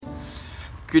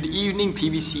Good evening,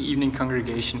 PBC Evening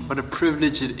Congregation. What a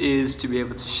privilege it is to be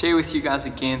able to share with you guys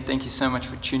again. Thank you so much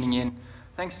for tuning in.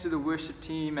 Thanks to the worship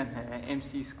team and the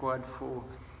MC squad for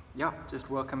just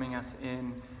welcoming us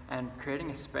in and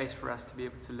creating a space for us to be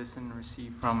able to listen and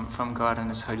receive from God and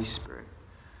His Holy Spirit.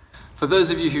 For those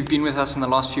of you who've been with us in the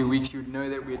last few weeks, you would know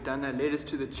that we had done a Letters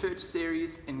to the Church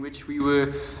series in which we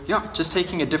were just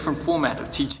taking a different format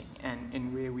of teaching and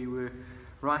in where we were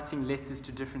writing letters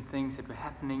to different things that were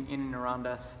happening in and around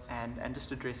us and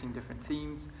just addressing different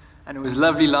themes. And it was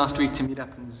lovely last week to meet up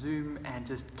on Zoom and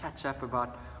just catch up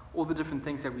about all the different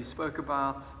things that we spoke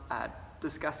about,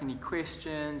 discuss any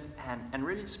questions, and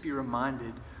really just be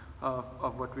reminded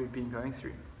of what we've been going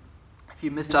through. If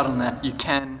you missed out on that, you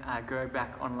can go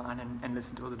back online and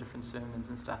listen to all the different sermons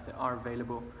and stuff that are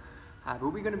available. But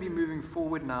we're going to be moving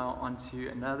forward now onto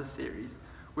another series,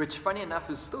 which, funny enough,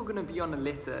 is still going to be on a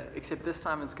letter, except this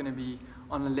time it's going to be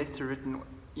on a letter written,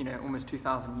 almost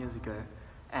 2,000 years ago,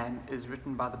 and is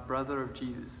written by the brother of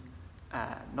Jesus,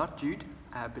 not Jude,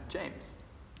 but James.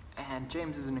 And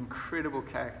James is an incredible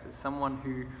character, someone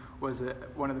who was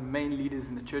one of the main leaders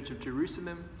in the Church of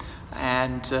Jerusalem,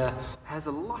 and has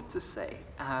a lot to say.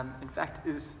 In fact,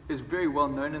 is very well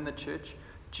known in the church.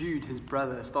 Jude, his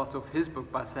brother, starts off his book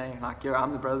by saying,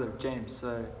 I'm the brother of James,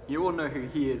 so you all know who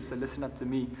he is, so listen up to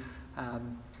me.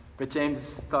 But James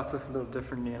starts off a little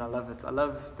differently, and I love it. I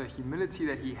love the humility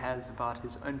that he has about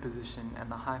his own position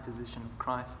and the high position of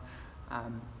Christ.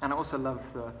 And I also love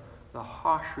the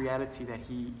harsh reality that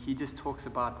he just talks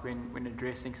about when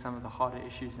addressing some of the harder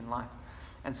issues in life.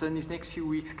 And so in these next few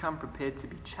weeks, come prepared to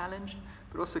be challenged,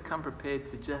 but also come prepared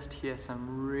to just hear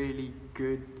some really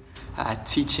good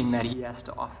teaching that he has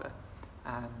to offer.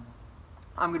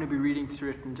 I'm going to be reading through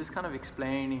it and just kind of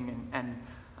explaining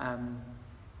and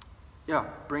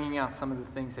bringing out some of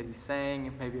the things that he's saying,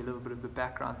 and maybe a little bit of the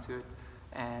background to it,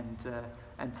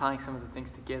 and tying some of the things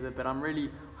together. But I'm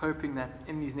really hoping that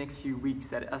in these next few weeks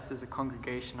that us as a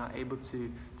congregation are able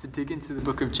to dig into the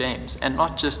book of James, and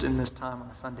not just in this time on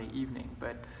a Sunday evening,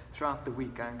 but throughout the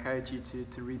week. I encourage you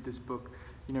to read this book.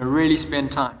 Really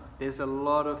spend time. There's a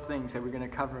lot of things that we're going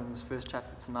to cover in this first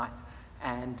chapter tonight,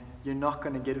 and you're not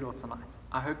going to get it all tonight.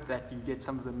 I hope that you get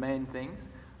some of the main things,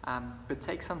 but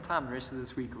take some time the rest of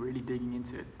this week really digging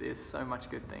into it. There's so much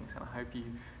good things, and I hope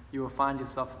you will find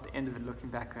yourself at the end of it looking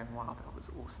back going, wow, that was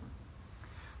awesome.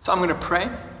 So I'm going to pray,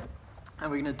 and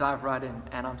we're going to dive right in,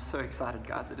 and I'm so excited,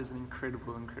 guys. It is an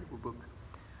incredible, incredible book.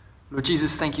 Lord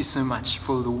Jesus, thank you so much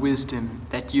for the wisdom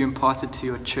that you imparted to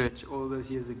your church all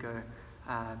those years ago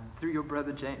through your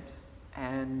brother James.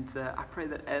 And I pray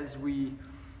that as we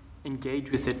engage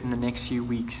with it in the next few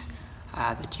weeks,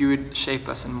 that you would shape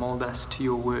us and mold us to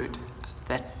your word,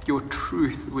 that your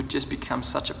truth would just become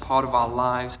such a part of our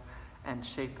lives and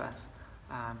shape us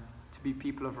to be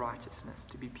people of righteousness,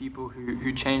 to be people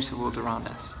who change the world around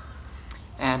us.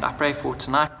 And I pray for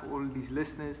tonight, for all of these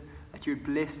listeners, that you would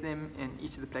bless them in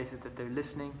each of the places that they're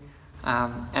listening,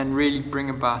 and really bring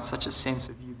about such a sense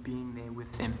of you being there with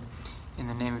them. In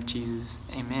the name of Jesus,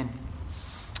 amen.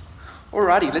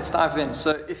 Alrighty, let's dive in.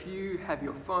 So if you have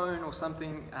your phone or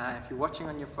something, if you're watching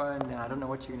on your phone, then I don't know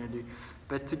what you're going to do.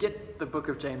 But to get the book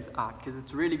of James out, because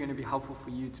it's really going to be helpful for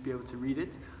you to be able to read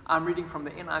it. I'm reading from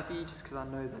the NIV just because I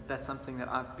know that that's something that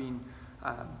I've been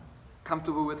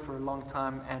comfortable with for a long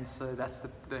time, and so that's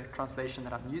the translation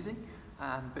that I'm using.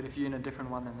 But if you're in a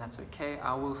different one, then that's okay.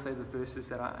 I will say the verses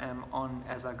that I am on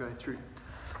as I go through.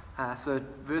 So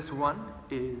verse 1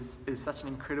 is such an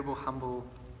incredible, humble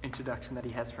introduction that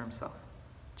he has for himself.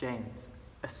 James,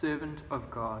 a servant of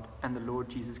God and the Lord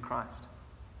Jesus Christ.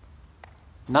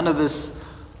 None of this,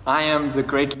 I am the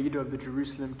great leader of the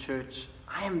Jerusalem church,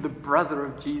 I am the brother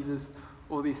of Jesus,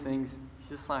 all these things. He's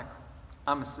just like,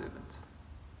 I'm a servant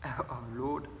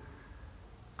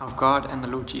of God and the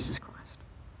Lord Jesus Christ.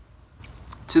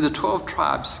 To the 12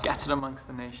 tribes scattered amongst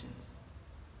the nations.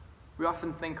 We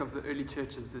often think of the early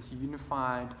church as this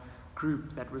unified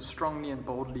group that was strongly and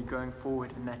boldly going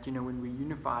forward, and that, when we're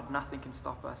unified, nothing can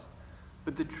stop us.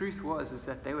 But the truth is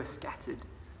that they were scattered.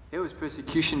 There was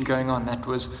persecution going on that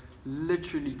was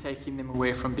literally taking them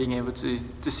away from being able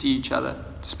to see each other,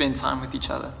 to spend time with each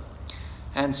other.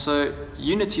 And so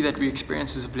unity that we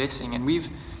experience is a blessing, and we've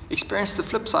experienced the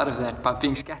flip side of that by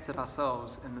being scattered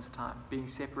ourselves in this time, being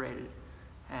separated.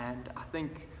 And I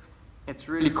think it's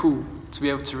really cool to be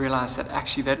able to realize that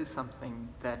actually that is something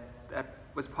that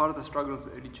was part of the struggle of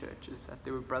the early church, is that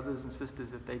there were brothers and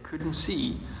sisters that they couldn't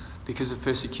see because of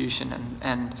persecution.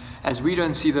 And as we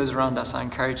don't see those around us, I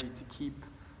encourage you to keep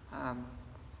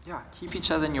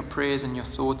each other in your prayers and your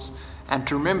thoughts, and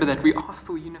to remember that we are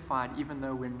still unified even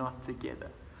though we're not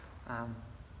together.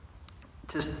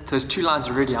 just those 2 lines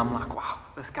already, I'm like, wow,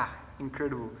 this guy,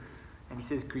 incredible. And he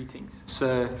says greetings.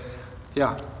 So,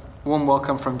 yeah, warm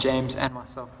welcome from James and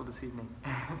myself for this evening.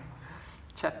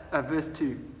 Verse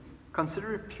 2.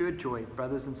 Consider it pure joy,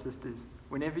 brothers and sisters,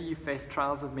 whenever you face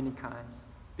trials of many kinds,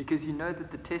 because you know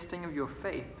that the testing of your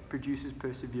faith produces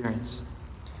perseverance.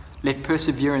 Let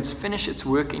perseverance finish its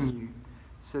work in you,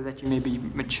 so that you may be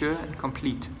mature and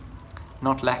complete,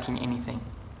 not lacking anything.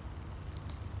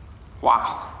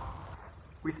 Wow.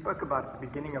 We spoke about at the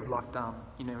beginning of lockdown,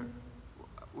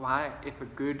 why, if a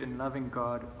good and loving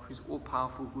God who's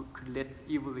all-powerful could let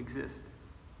evil exist.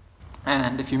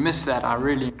 And if you missed that, I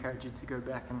really encourage you to go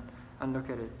back and look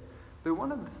at it. But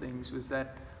one of the things was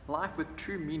that life with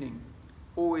true meaning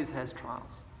always has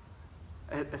trials.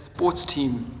 A sports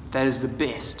team that is the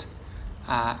best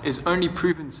is only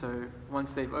proven so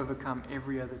once they've overcome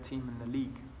every other team in the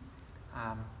league,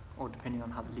 or depending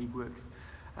on how the league works.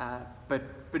 But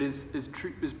is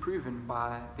proven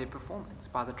by their performance,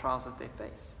 by the trials that they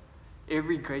face.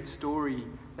 Every great story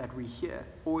that we hear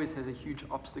always has a huge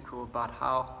obstacle about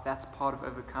how that's part of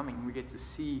overcoming. We get to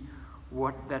see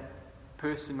what that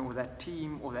person or that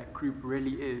team or that group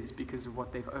really is because of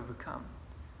what they've overcome.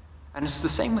 And it's the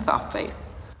same with our faith.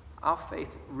 Our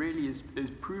faith really is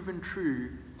proven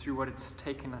true through what it's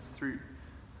taken us through.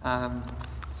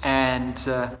 And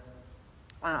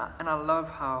I love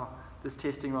how this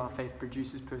testing of our faith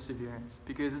produces perseverance,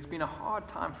 because it's been a hard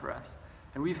time for us,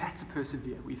 and we've had to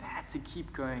persevere. We've had to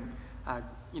keep going,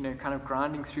 kind of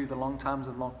grinding through the long times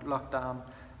of lockdown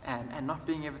and not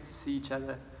being able to see each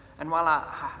other. And while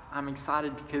I'm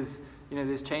excited because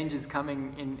there's changes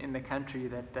coming in the country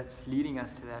that's leading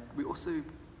us to that, we also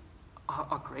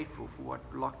are grateful for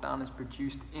what lockdown has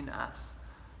produced in us,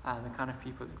 the kind of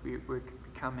people that we're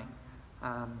becoming,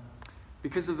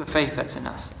 because of the faith that's in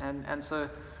us. And so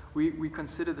we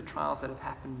consider the trials that have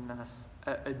happened in us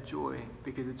a joy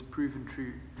because it's proven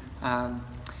true.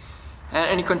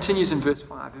 And he continues in verse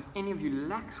 5, if any of you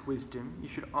lacks wisdom, you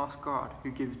should ask God,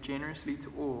 who gives generously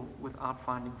to all without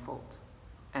finding fault,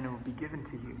 and it will be given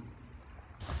to you.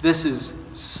 This is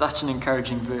such an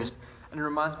encouraging verse, and it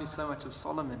reminds me so much of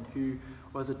Solomon, who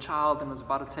was a child and was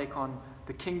about to take on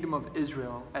the kingdom of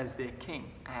Israel as their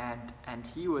king. And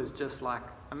he was just like,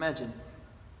 imagine,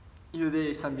 you're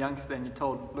there, some youngster, and you're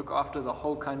told, look after the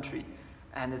whole country.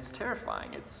 And it's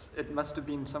terrifying. It must have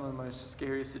been some of the most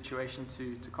scariest situations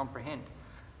to comprehend.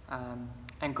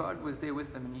 And God was there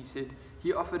with him, and he said,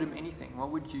 he offered him anything. What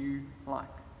would you like?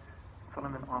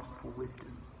 Solomon asked for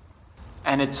wisdom.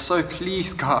 And it so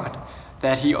pleased God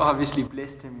that he obviously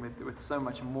blessed him with so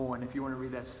much more. And if you want to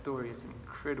read that story, it's an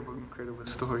incredible, incredible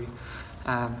story.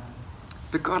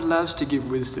 But God loves to give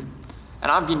wisdom.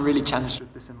 And I've been really challenged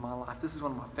with this in my life. This is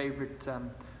one of my favorite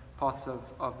parts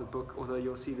of the book, although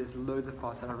you'll see there's loads of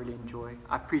parts that I really enjoy.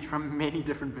 I've preached from many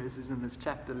different verses in this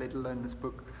chapter, let alone this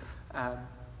book.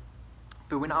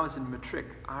 But when I was in matric,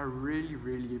 I really,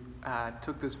 really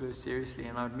took this verse seriously,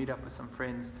 and I would meet up with some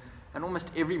friends. And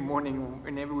almost every morning,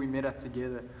 whenever we met up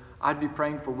together, I'd be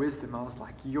praying for wisdom. I was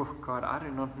like, yo, God, I do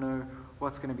not know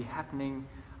what's going to be happening.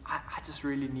 I just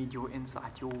really need your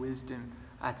insight, your wisdom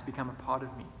to become a part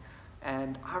of me.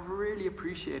 And I've really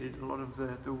appreciated a lot of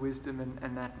the wisdom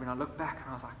and that when I look back, and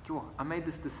I was like, yo, I made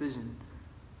this decision,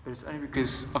 but it's only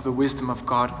because of the wisdom of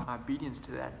God and my obedience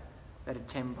to that it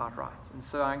came about right. And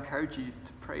so I encourage you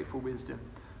to pray for wisdom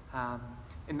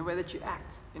in the way that you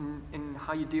act, in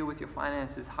how you deal with your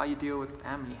finances, how you deal with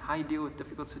family, how you deal with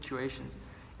difficult situations.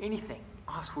 Anything,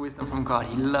 ask for wisdom from God.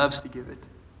 He loves to give it.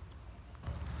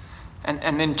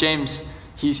 And then James,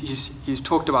 he's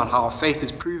talked about how our faith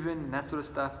is proven and that sort of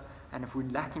stuff. And if we're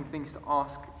lacking things to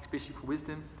ask, especially for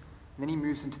wisdom, and then he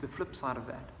moves into the flip side of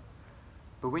that.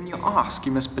 But when you ask,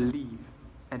 you must believe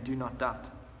and do not doubt.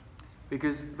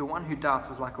 Because the one who doubts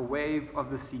is like a wave of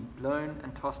the sea, blown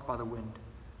and tossed by the wind.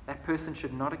 That person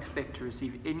should not expect to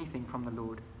receive anything from the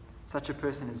Lord. Such a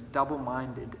person is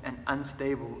double-minded and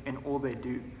unstable in all they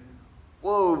do.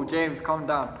 Whoa, James, calm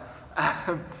down.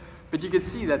 But you can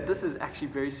see that this is actually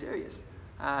very serious.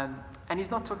 And he's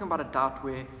not talking about a doubt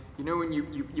where, when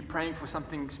you're praying for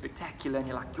something spectacular and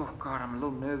you're like, oh God, I'm a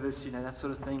little nervous, that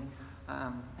sort of thing.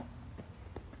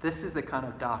 This is the kind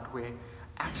of doubt where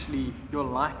actually your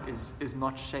life is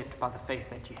not shaped by the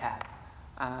faith that you have.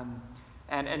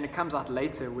 And it comes out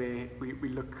later where we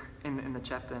look in the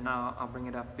chapter, and I'll bring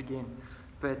it up again.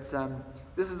 But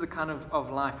this is the kind of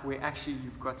life where actually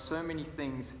you've got so many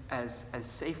things as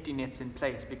safety nets in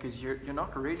place because you're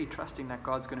not really trusting that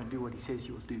God's going to do what he says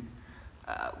he will do,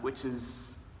 which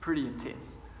is pretty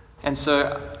intense. And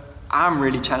so I'm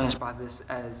really challenged by this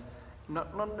as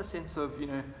not in the sense of,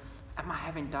 am I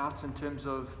having doubts in terms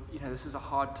of, this is a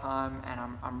hard time and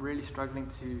I'm really struggling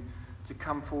to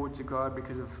come forward to God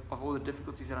because of all the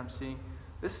difficulties that I'm seeing?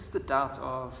 This is the doubt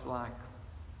of like,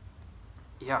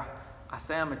 yeah, I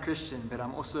say I'm a Christian, but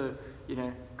I'm also,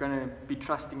 going to be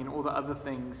trusting in all the other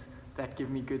things that give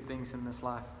me good things in this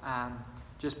life,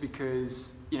 just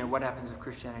because, what happens if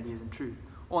Christianity isn't true?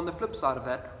 Or on the flip side of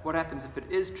that, what happens if it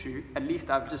is true? At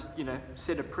least I've just,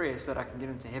 said a prayer so that I can get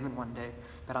into heaven one day,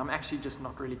 but I'm actually just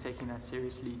not really taking that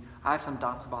seriously. I have some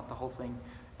doubts about the whole thing,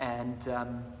 and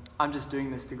I'm just doing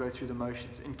this to go through the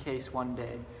motions in case one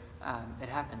day it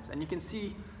happens. And you can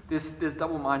see there's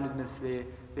double-mindedness there.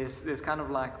 There's kind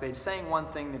of like they're saying one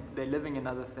thing, they're living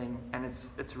another thing, and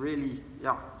it's really,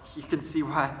 you can see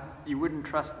why you wouldn't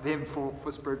trust them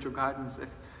for spiritual guidance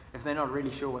if they're not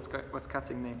really sure what's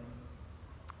cutting there.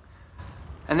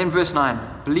 And then verse 9,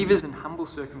 believers in humble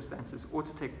circumstances ought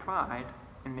to take pride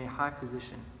in their high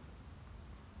position,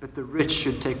 but the rich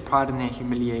should take pride in their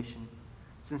humiliation,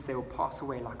 since they will pass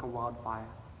away like a wildfire.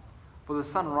 For the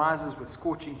sun rises with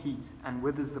scorching heat and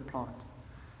withers the plant.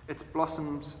 Its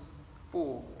blossoms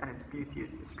fall and its beauty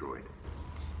is destroyed.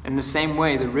 In the same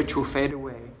way, the rich will fade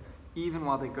away, even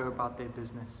while they go about their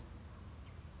business.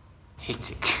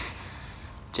 Hectic.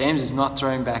 James is not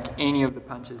throwing back any of the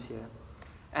punches here.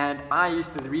 And I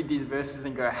used to read these verses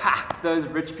and go, ha, those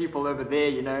rich people over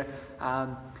there,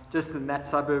 just in that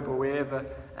suburb or wherever.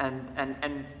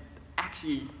 And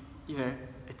actually,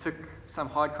 it took some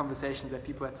hard conversations that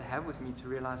people had to have with me to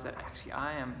realize that actually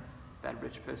I am that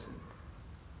rich person.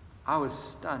 I was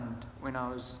stunned when I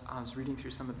was reading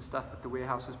through some of the stuff that the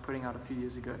Warehouse was putting out a few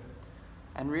years ago,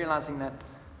 and realizing that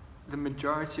the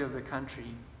majority of the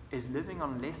country is living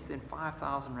on less than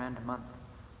 5,000 Rand a month.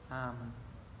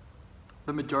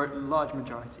 Large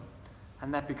majority.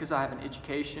 And that because I have an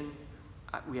education,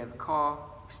 we have a car,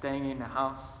 we're staying in a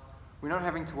house, we're not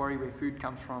having to worry where food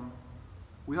comes from,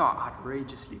 we are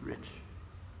outrageously rich.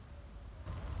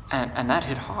 And that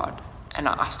hit hard. And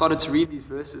I started to read these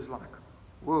verses like,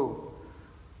 whoa,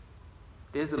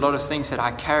 there's a lot of things that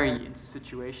I carry into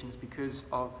situations because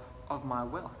of my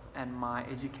wealth and my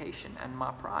education and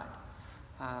my pride.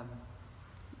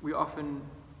 We often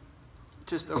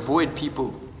just avoid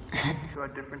people who are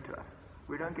different to us.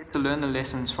 We don't get to learn the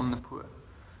lessons from the poor.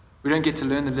 We don't get to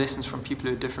learn the lessons from people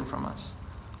who are different from us.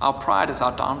 Our pride is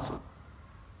our downfall.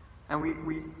 And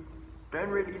we don't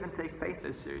really even take faith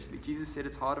as seriously. Jesus said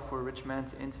it's harder for a rich man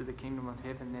to enter the kingdom of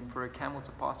heaven than for a camel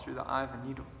to pass through the eye of a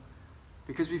needle.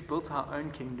 Because we've built our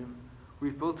own kingdom.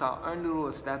 We've built our own little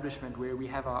establishment where we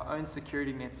have our own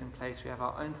security nets in place. We have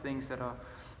our own things that are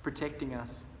protecting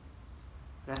us.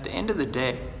 But at the end of the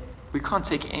day, we can't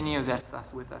take any of that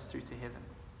stuff with us through to heaven.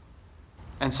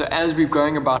 And so as we're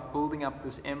going about building up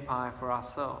this empire for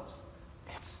ourselves,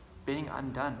 it's being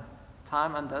undone.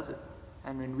 Time undoes it.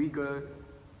 And when we go,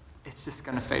 it's just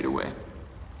going to fade away.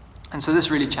 And so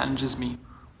this really challenges me.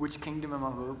 Which kingdom am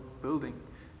I building?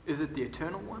 Is it the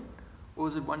eternal one? Or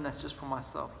is it one that's just for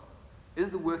myself?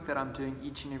 Is the work that I'm doing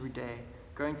each and every day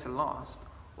going to last?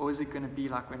 Or is it going to be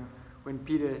like when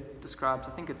Peter describes,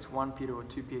 I think it's 1 Peter or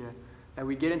 2 Peter, that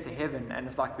we get into heaven and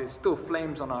it's like there's still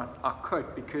flames on our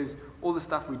coat because all the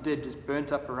stuff we did just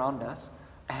burnt up around us,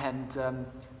 and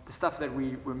the stuff that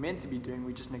we were meant to be doing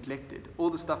we just neglected. All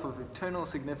the stuff of eternal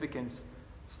significance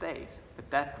stays,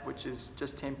 but that which is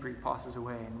just temporary passes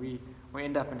away, and we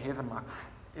end up in heaven like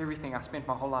everything I spent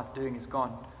my whole life doing is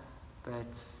gone.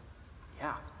 But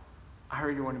yeah, I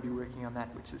really want to be working on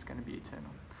that which is going to be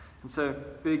eternal. And so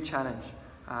big challenge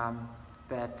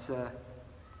that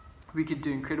we could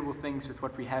do incredible things with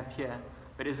what we have here,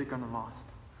 but is it going to last?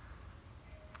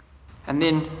 And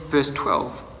then verse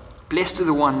 12, blessed is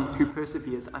the one who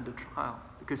perseveres under trial,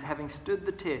 because having stood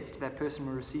the test, that person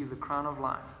will receive the crown of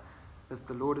life that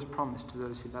the Lord has promised to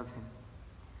those who love him.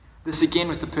 This again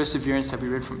with the perseverance that we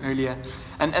read from earlier,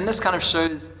 and this kind of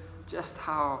shows just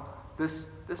how this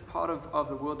part of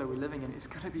the world that we're living in is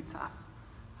going to be tough.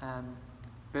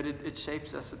 But it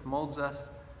shapes us, it molds us,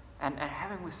 and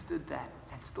having withstood that,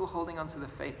 and still holding on to the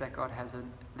faith that God has,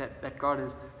 that God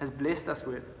has blessed us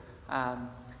with,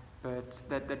 but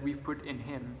that we've put in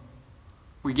him,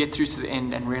 we get through to the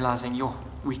end and realizing,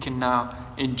 we can now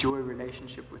enjoy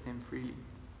relationship with him freely.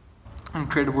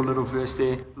 Incredible little verse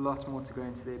there, lots more to go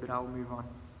into there, but I'll move on.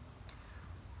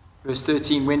 Verse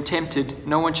 13, when tempted,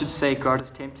 no one should say, God is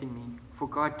tempting me, for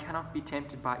God cannot be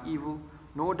tempted by evil,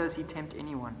 nor does he tempt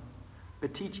anyone.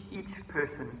 But each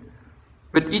person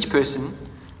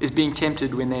is being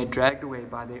tempted when they are dragged away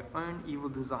by their own evil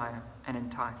desire and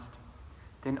enticed.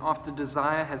 Then after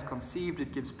desire has conceived,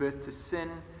 it gives birth to sin,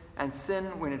 and sin,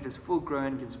 when it is full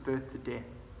grown, gives birth to death.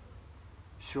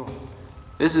 Sure,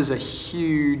 This is a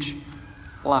huge,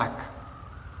 like,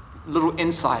 little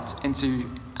insight into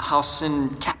how sin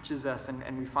captures us,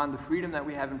 and we find the freedom that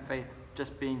we have in faith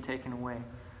just being taken away.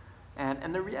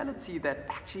 And the reality that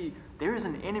actually there is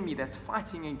an enemy that's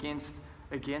fighting against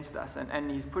us,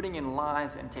 and he's putting in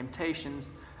lies and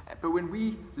temptations. But when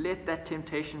we let that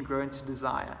temptation grow into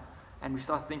desire, and we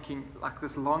start thinking like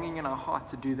this longing in our heart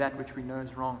to do that which we know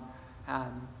is wrong,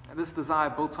 this desire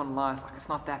built on lies, like it's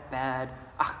not that bad,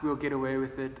 we'll get away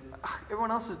with it,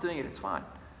 everyone else is doing it, it's fine.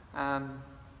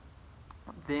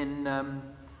 Then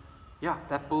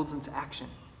that builds into action,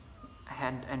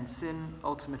 and sin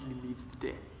ultimately leads to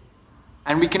death.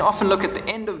 And we can often look at the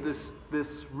end of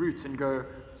this route and go,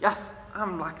 yes,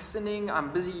 I'm like sinning,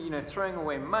 I'm busy, throwing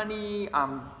away money,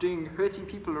 I'm hurting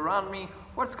people around me.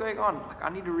 What's going on? Like, I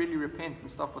need to really repent and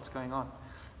stop what's going on.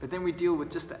 But then we deal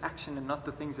with just the action and not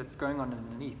the things that's going on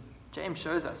underneath. James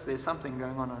shows us there's something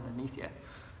going on underneath here.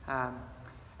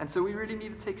 And so we really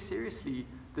need to take seriously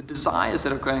the desires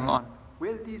that are going on.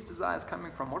 Where are these desires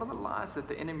coming from? What are the lies that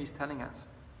the enemy's telling us?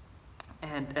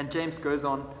 And James goes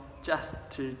on just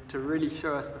to really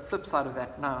show us the flip side of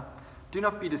that. Now, do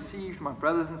not be deceived, my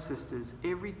brothers and sisters.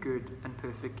 Every good and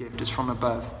perfect gift is from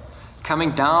above,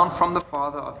 coming down from the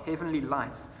Father of heavenly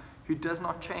lights, who does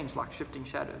not change like shifting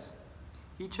shadows.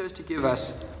 He chose to give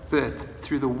us birth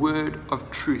through the word of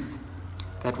truth,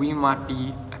 that we might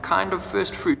be a kind of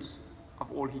first fruits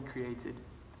of all he created.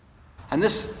 And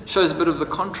this shows a bit of the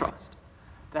contrast,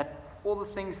 that all the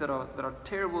things that are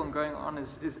terrible and going on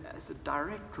is a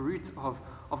direct root of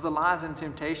the lies and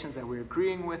temptations that we're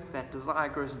agreeing with. That desire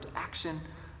grows into action.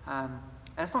 And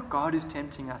it's not God who's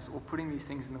tempting us or putting these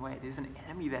things in the way. There's an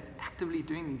enemy that's actively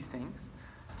doing these things.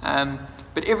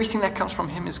 But everything that comes from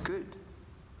him is good.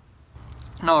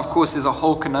 Now, of course, there's a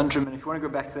whole conundrum. And if you want to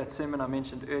go back to that sermon I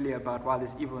mentioned earlier about why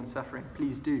there's evil and suffering,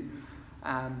 please do.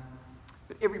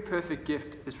 But every perfect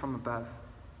gift is from above.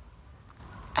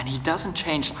 And he doesn't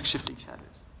change like shifting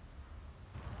shadows.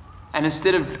 And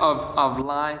instead of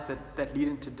lies that lead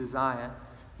into desire,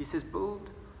 he says,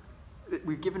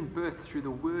 we're given birth through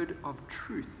the word of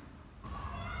truth.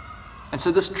 And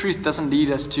so this truth doesn't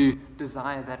lead us to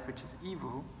desire that which is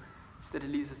evil. Instead, it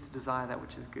leads us to desire that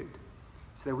which is good.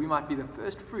 So that we might be the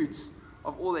first fruits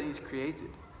of all that he's created.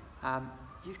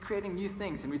 He's creating new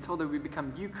things, and we're told that we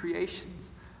become new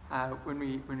creations when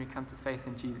we come to faith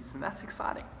in Jesus. And that's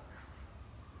exciting.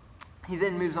 He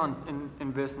then moves on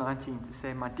in verse 19 to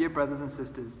say, my dear brothers and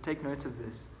sisters, take note of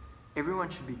this. Everyone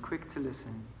should be quick to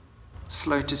listen,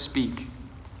 slow to speak,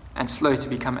 and slow to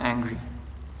become angry.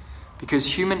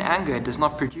 Because human anger does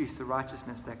not produce the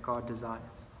righteousness that God desires.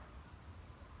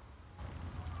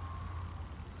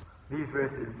 These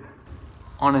verses,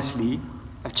 honestly,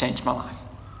 have changed my life.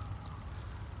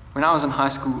 When I was in high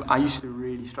school, I used to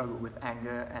really struggle with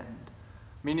anger, and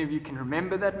many of you can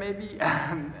remember that maybe,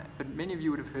 but many of you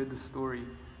would have heard the story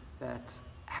that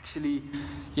actually,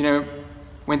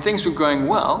 when things were going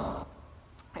well,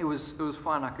 it was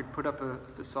fine. I could put up a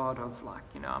facade of like,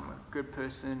 I'm a good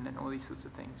person and all these sorts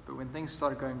of things. But when things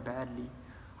started going badly,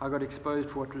 I got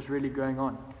exposed for what was really going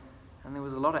on. And there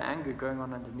was a lot of anger going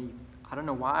on underneath. I don't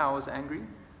know why I was angry,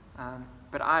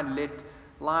 but I let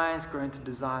lies grow into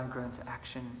desire, grow into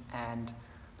action. And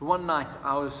the one night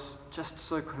I was just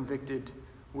so convicted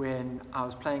when I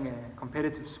was playing a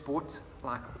competitive sport,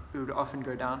 like it would often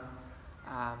go down,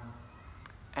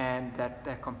 and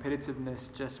that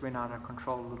competitiveness just went out of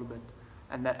control a little bit,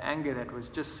 and that anger that was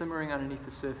just simmering underneath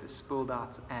the surface spilled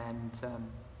out, and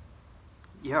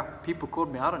people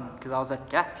called me out on it because I was that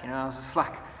gap, I was just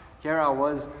like, here I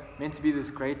was meant to be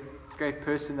this great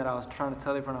person that I was trying to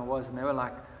tell everyone I was, and they were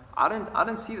like, I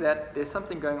don't see that, there's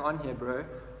something going on here, bro,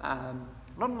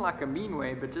 not in like a mean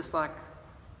way, but just like,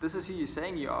 this is who you're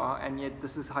saying you are, and yet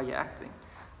this is how you're acting.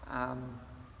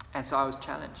 And so I was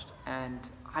challenged, and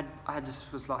I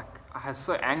just was like, I was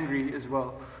so angry as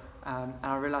well, and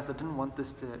I realized I didn't want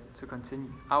this to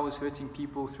continue. I was hurting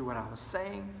people through what I was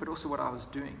saying, but also what I was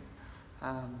doing.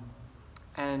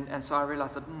 And so I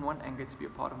realized I didn't want anger to be a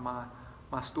part of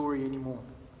my story anymore.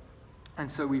 And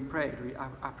so we prayed.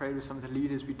 I prayed with some of the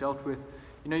leaders we dealt with.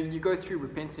 You go through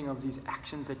repenting of these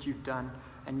actions that you've done,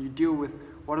 and you deal with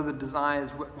what are the desires,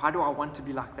 why do I want to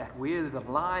be like that, where are the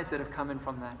lies that have come in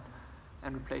from that,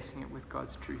 and replacing it with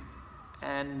God's truth.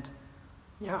 And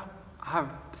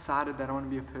I've decided that I want to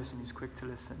be a person who's quick to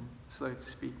listen, slow to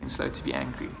speak, and slow to be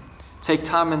angry. Take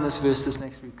time in this verse this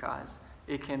next week, guys.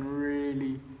 It can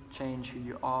really change who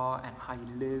you are and how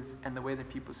you live and the way that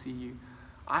people see you.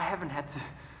 I haven't had to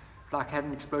had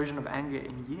an explosion of anger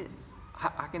in years.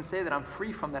 I can say that I'm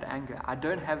free from that anger. I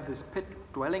don't have this pit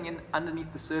dwelling in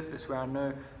underneath the surface where I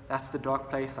know that's the dark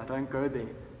place. I don't go there.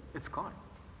 It's gone.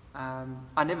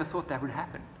 I never thought that would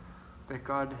happen. But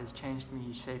God has changed me,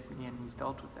 He's shaped me, and He's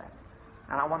dealt with that.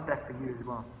 And I want that for you as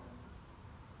well.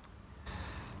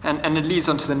 And it leads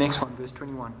on to the next one, verse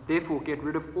 21. Therefore, get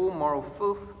rid of all moral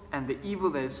filth and the evil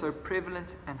that is so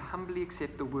prevalent, and humbly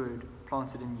accept the word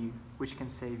planted in you, which can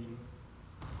save you.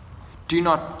 Do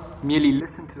not merely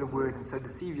listen to the word and so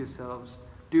deceive yourselves.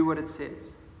 Do what it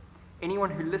says. Anyone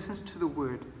who listens to the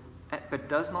word but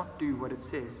does not do what it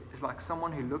says is like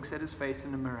someone who looks at his face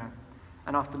in a mirror,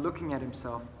 and after looking at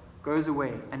himself, goes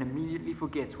away and immediately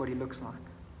forgets what he looks like.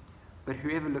 But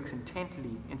whoever looks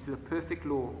intently into the perfect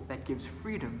law that gives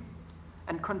freedom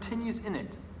and continues in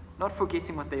it, not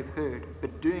forgetting what they've heard,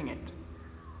 but doing it,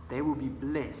 they will be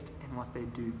blessed in what they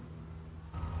do.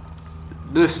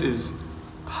 This is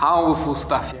powerful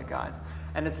stuff here, guys.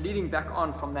 And it's leading back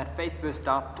on from that faith versus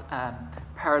doubt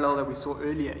parallel that we saw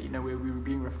earlier, where we were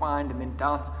being refined and then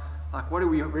doubt, like what are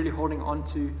we really holding on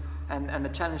to, and the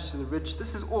challenge to the rich.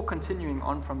 This is all continuing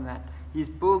on from that. He's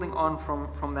building on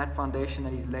from that foundation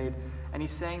that he's laid, and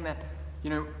he's saying that,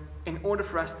 in order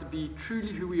for us to be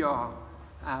truly who we are,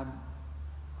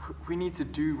 we need to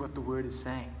do what the word is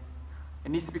saying.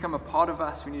 It needs to become a part of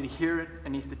us. We need to hear it. It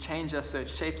needs to change us so it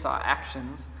shapes our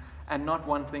actions, and not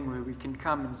one thing where we can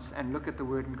come and look at the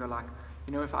word and go like,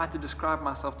 if I had to describe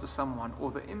myself to someone,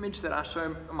 or the image that I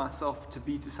show myself to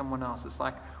be to someone else, it's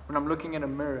like when I'm looking in a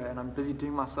mirror and I'm busy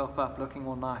doing myself up, looking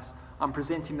all nice, I'm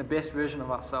presenting the best version of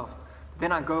myself.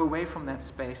 Then I go away from that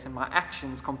space and my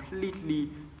actions completely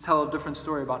tell a different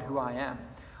story about who I am.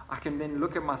 I can then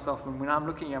look at myself, and when I'm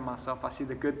looking at myself, I see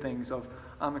the good things of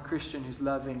I'm a Christian who's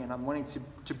loving, and I'm wanting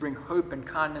to bring hope and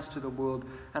kindness to the world,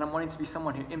 and I'm wanting to be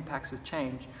someone who impacts with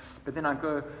change. But then I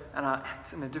go and I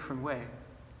act in a different way.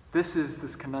 This is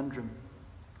this conundrum.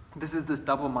 This is this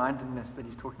double-mindedness that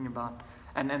he's talking about,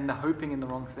 and the hoping in the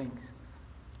wrong things.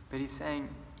 But he's saying,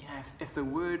 if the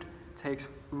word takes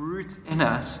root in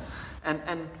us,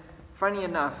 and funny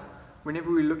enough, whenever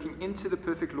we're looking into the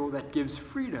perfect law that gives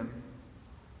freedom,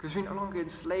 because we're no longer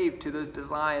enslaved to those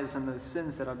desires and those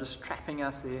sins that are just trapping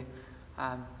us there,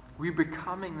 we're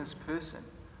becoming this person,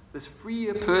 this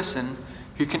freer person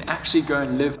who can actually go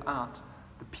and live out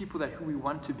the people who we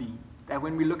want to be. That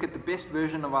when we look at the best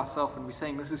version of ourselves and we're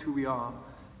saying this is who we are,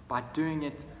 by doing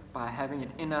it, by having it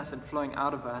in us and flowing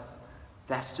out of us,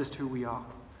 that's just who we are.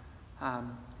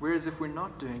 Whereas if we're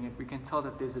not doing it, we can tell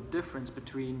that there's a difference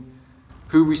between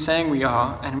who we're saying we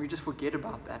are, and we just forget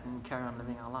about that and carry on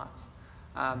living our lives.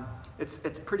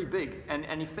 It's pretty big.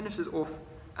 And he finishes off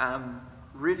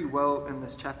really well in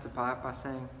this chapter by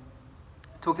saying,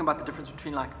 talking about the difference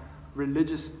between like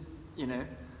religious,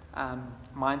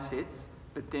 mindsets,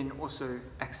 but then also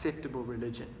acceptable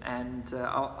religion. And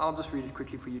I'll just read it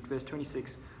quickly for you. Verse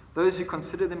 26. Those who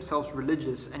consider themselves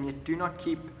religious and yet do not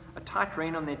keep a tight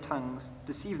rein on their tongues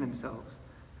deceive themselves,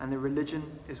 and their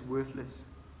religion is worthless.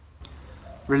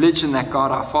 Religion that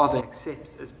God our Father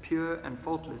accepts as pure and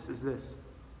faultless is this: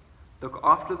 look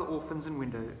after the orphans and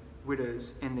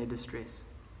widows in their distress,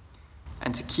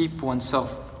 and to keep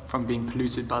oneself from being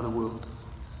polluted by the world.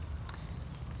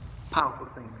 Powerful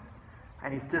things.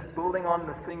 And he's just building on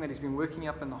this thing that he's been working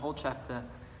up in the whole chapter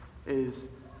is,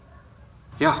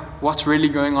 what's really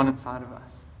going on inside of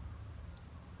us?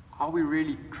 Are we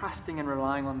really trusting and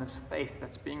relying on this faith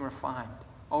that's being refined?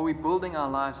 Are we building our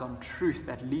lives on truth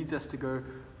that leads us to go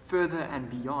further and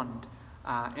beyond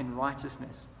in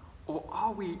righteousness? Or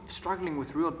are we struggling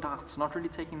with real doubts, not really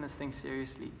taking this thing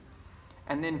seriously?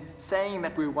 And then saying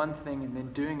that we're one thing and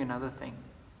then doing another thing?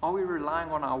 Are we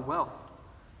relying on our wealth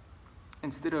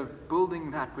instead of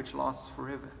building that which lasts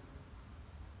forever?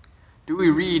 Do we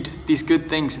read these good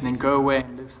things and then go away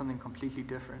and live something completely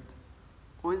different?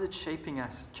 Or is it shaping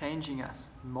us, changing us,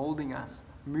 molding us,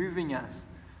 moving us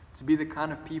to be the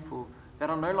kind of people that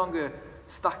are no longer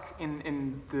stuck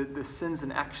in the sins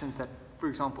and actions that, for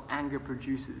example, anger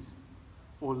produces,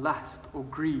 or lust, or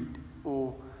greed,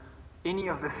 or any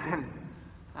of the sins?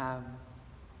 And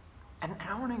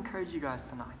I want to encourage you guys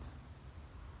tonight,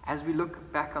 as we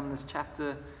look back on this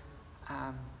chapter,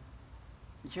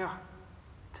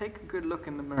 take a good look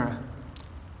in the mirror.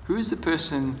 Who is the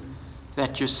person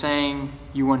that you're saying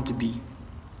you want to be?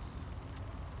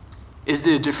 Is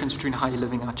there a difference between how you're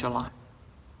living out your life?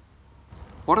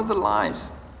 What are the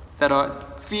lies that are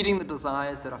feeding the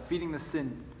desires, that are feeding the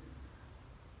sin?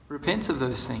 Repent of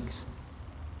those things.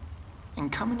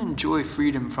 And come and enjoy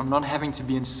freedom from not having to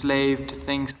be enslaved to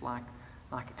things like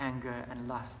anger and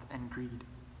lust and greed.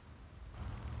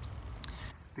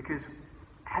 Because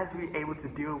as we're able to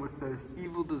deal with those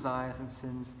evil desires and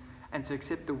sins and to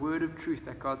accept the word of truth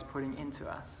that God's putting into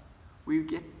us, we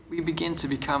begin to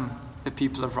become the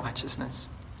people of righteousness,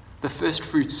 the first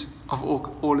fruits of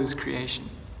all His creation.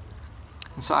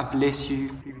 And so I bless you,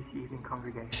 PBC Evening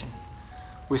Congregation,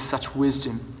 with such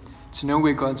wisdom, to know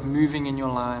where God's moving in your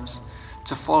lives,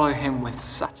 to follow Him with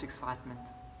such excitement.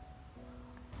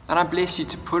 And I bless you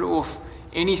to put off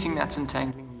anything that's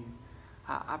entangling you.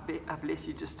 I bless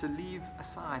you just to leave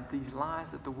aside these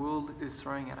lies that the world is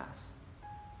throwing at us,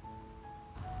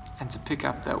 and to pick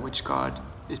up that which God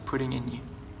is putting in you.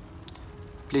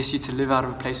 Bless you to live out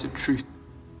of a place of truth,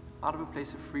 out of a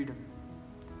place of freedom,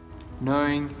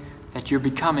 knowing that you're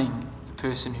becoming the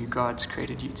person who God's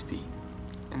created you to be.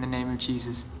 In the name of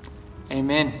Jesus,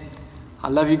 amen. I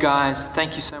love you guys.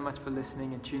 Thank you so much for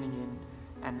listening and tuning in,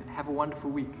 and have a wonderful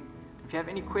week. If you have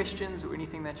any questions or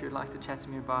anything that you'd like to chat to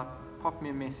me about, pop me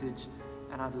a message,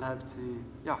 and I'd love to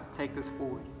take this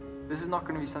forward. This is not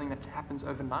going to be something that happens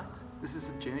overnight. This is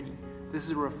a journey. This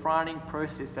is a refining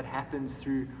process that happens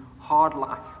through hard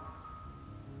life.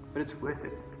 But it's worth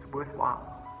it. It's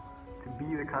worthwhile to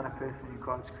be the kind of person who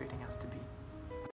God is creating us to be.